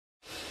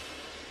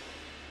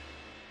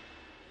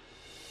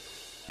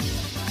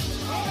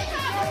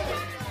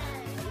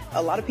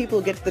A lot of people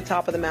who get to the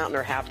top of the mountain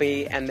are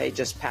happy and they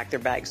just pack their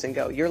bags and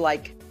go. You're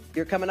like,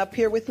 you're coming up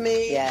here with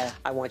me. Yeah.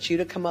 I want you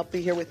to come up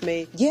here with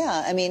me.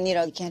 Yeah, I mean, you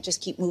know, you can't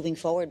just keep moving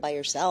forward by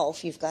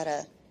yourself. You've got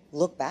to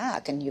look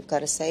back and you've got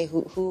to say,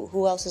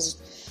 who else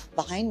is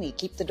behind me?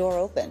 Keep the door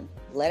open.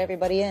 Let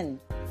everybody in.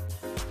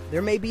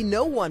 There may be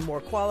no one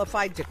more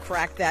qualified to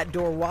crack that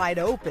door wide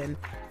open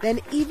than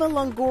Eva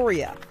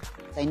Longoria.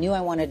 I knew I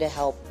wanted to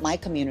help my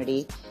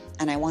community,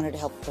 and I wanted to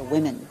help the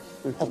women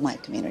of my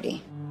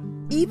community.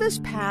 Eva's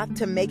path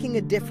to making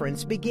a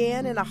difference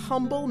began in a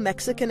humble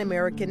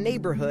Mexican-American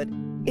neighborhood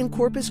in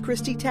Corpus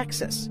Christi,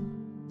 Texas.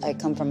 I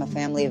come from a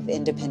family of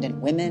independent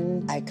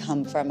women. I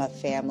come from a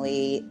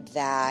family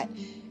that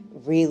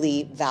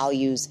really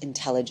values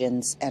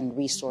intelligence and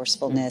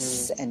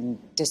resourcefulness and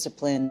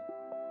discipline.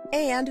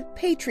 And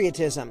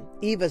patriotism.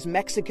 Eva's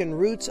Mexican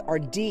roots are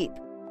deep,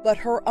 but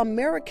her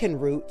American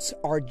roots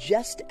are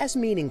just as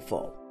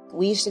meaningful.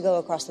 We used to go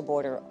across the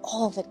border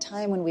all the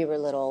time when we were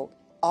little.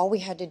 All we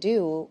had to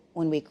do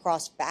when we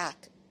crossed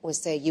back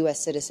was say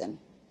U.S. citizen.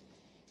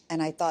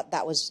 And I thought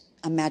that was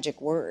a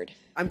magic word.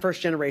 I'm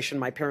first generation.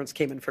 My parents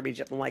came in from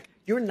Egypt. I'm like,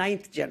 you're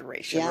ninth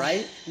generation,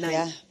 right?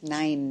 Yeah,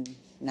 nine.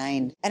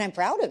 And I'm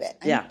proud of it.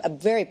 Yeah. I'm a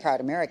very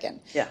proud American.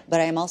 Yeah.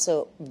 But I am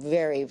also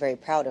very, very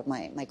proud of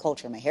my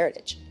culture, my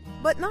heritage.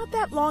 But not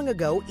that long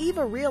ago,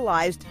 Eva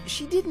realized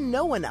she didn't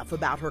know enough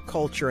about her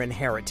culture and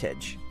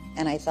heritage.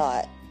 And I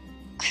thought,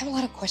 I have a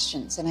lot of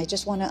questions, and I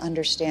just want to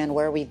understand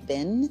where we've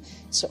been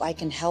so I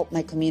can help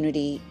my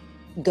community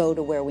go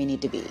to where we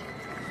need to be.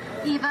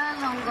 Eva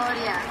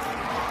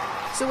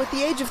Longoria. So at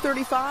the age of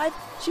 35,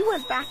 she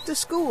went back to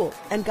school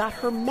and got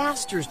her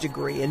master's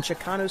degree in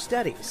Chicano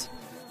studies.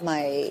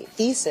 My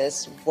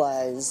thesis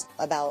was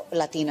about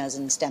Latinas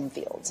in STEM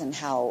fields and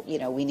how,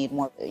 we need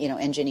more,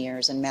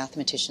 engineers and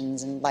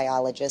mathematicians and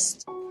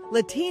biologists.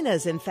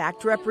 Latinas, in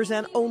fact,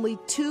 represent only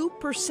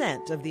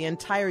 2% of the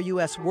entire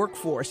U.S.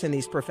 workforce in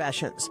these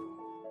professions.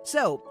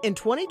 So, in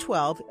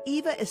 2012,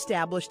 Eva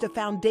established a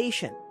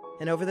foundation,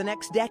 and over the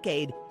next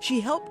decade, she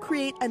helped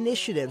create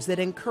initiatives that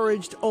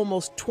encouraged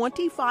almost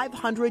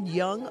 2,500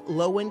 young,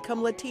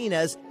 low-income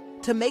Latinas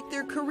to make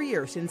their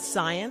careers in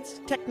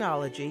science,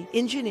 technology,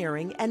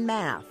 engineering, and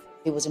math.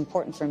 It was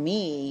important for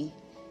me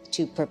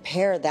to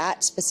prepare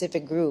that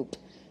specific group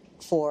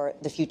for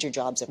the future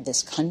jobs of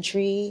this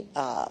country,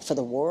 for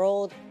the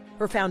world.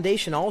 Her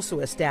foundation also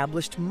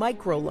established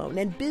microloan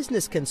and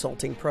business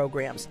consulting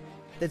programs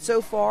that so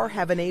far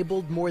have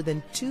enabled more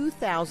than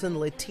 2,000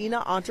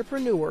 Latina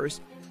entrepreneurs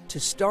to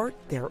start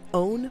their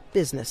own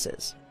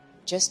businesses.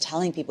 Just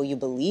telling people you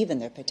believe in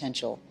their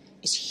potential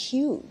is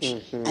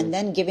huge. And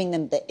then giving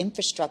them the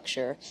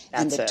infrastructure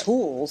and the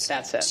tools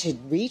to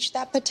reach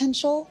that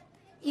potential.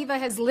 Eva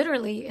has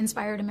literally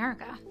inspired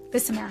America,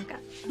 this America.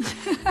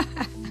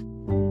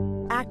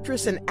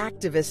 Actress and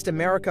activist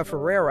America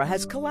Ferrera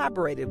has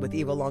collaborated with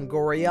Eva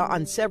Longoria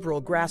on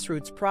several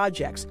grassroots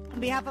projects. On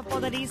behalf of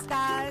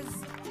Poderistas.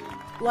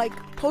 Like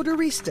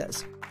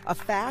Poderistas, a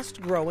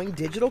fast-growing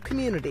digital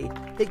community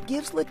that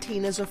gives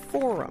Latinas a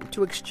forum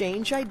to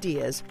exchange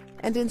ideas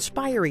and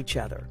inspire each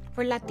other.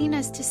 For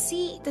Latinas to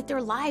see that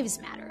their lives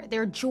matter,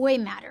 their joy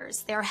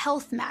matters, their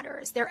health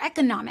matters, their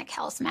economic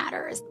health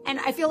matters. And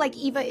I feel like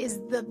Eva is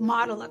the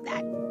model of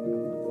that.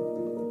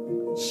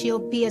 She'll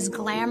be as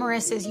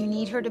glamorous as you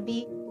need her to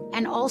be.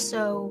 And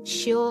also,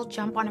 she'll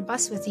jump on a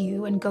bus with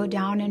you and go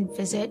down and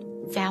visit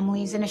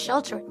families in a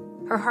shelter.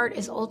 Her heart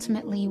is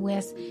ultimately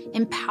with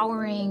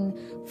empowering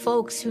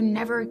folks who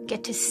never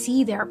get to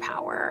see their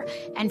power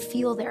and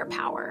feel their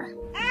power.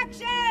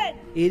 Action!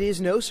 It is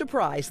no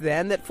surprise,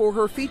 then, that for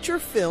her feature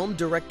film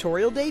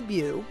directorial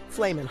debut,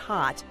 Flamin'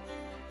 Hot,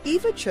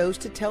 Eva chose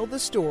to tell the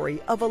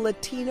story of a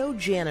Latino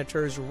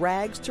janitor's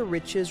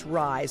rags-to-riches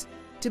rise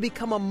to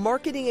become a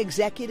marketing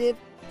executive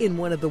in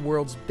one of the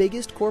world's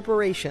biggest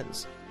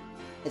corporations.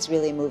 It's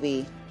really a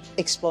movie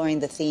exploring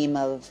the theme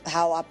of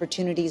how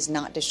opportunity is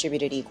not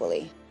distributed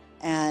equally.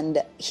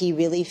 And he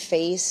really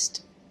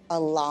faced a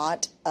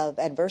lot of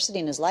adversity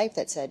in his life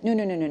that said,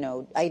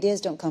 no.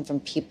 Ideas don't come from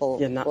people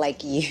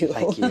like you.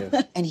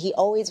 And he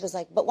always was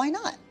like, but why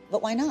not?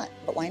 But why not?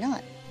 But why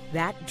not?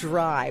 That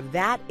drive,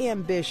 that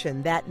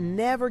ambition, that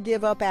never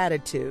give up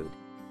attitude,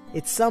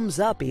 it sums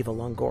up Eva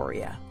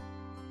Longoria.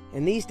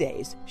 And these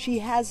days, she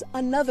has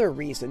another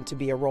reason to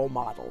be a role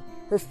model,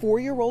 her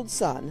 4-year-old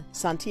son,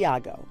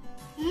 Santiago.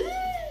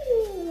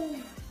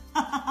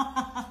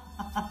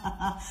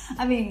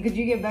 I mean, could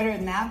you get better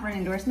than that for an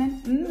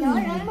endorsement? No.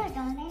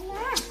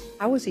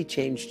 How has he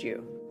changed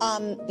you?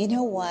 You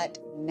know what?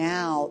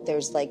 Now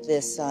there's like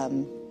this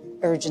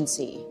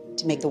urgency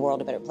to make the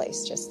world a better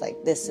place. Just like,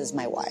 this is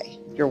my why.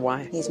 Your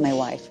why? He's my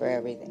why for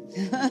everything.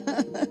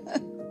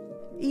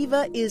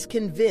 Eva is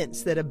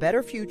convinced that a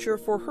better future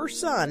for her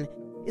son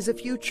is a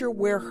future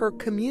where her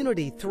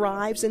community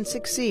thrives and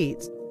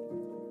succeeds.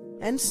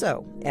 And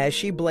so, as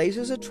she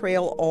blazes a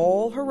trail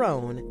all her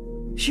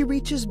own, she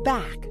reaches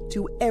back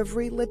to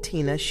every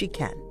Latina she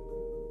can.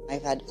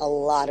 I've had a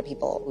lot of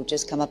people who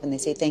just come up and they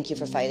say, thank you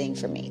for fighting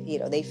for me. You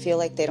know, they feel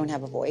like they don't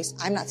have a voice.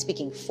 I'm not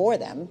speaking for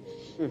them,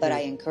 but I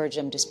encourage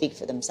them to speak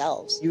for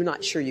themselves. You're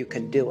not sure you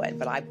can do it,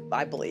 but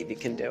I believe you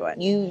can do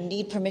it. You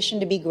need permission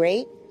to be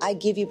great. I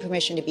give you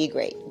permission to be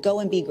great.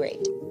 Go and be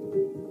great.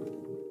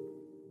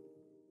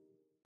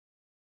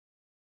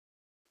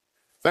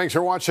 Thanks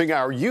for watching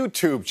our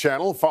YouTube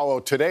channel. Follow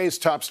today's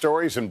top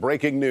stories and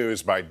breaking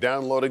news by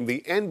downloading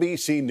the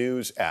NBC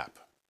News app.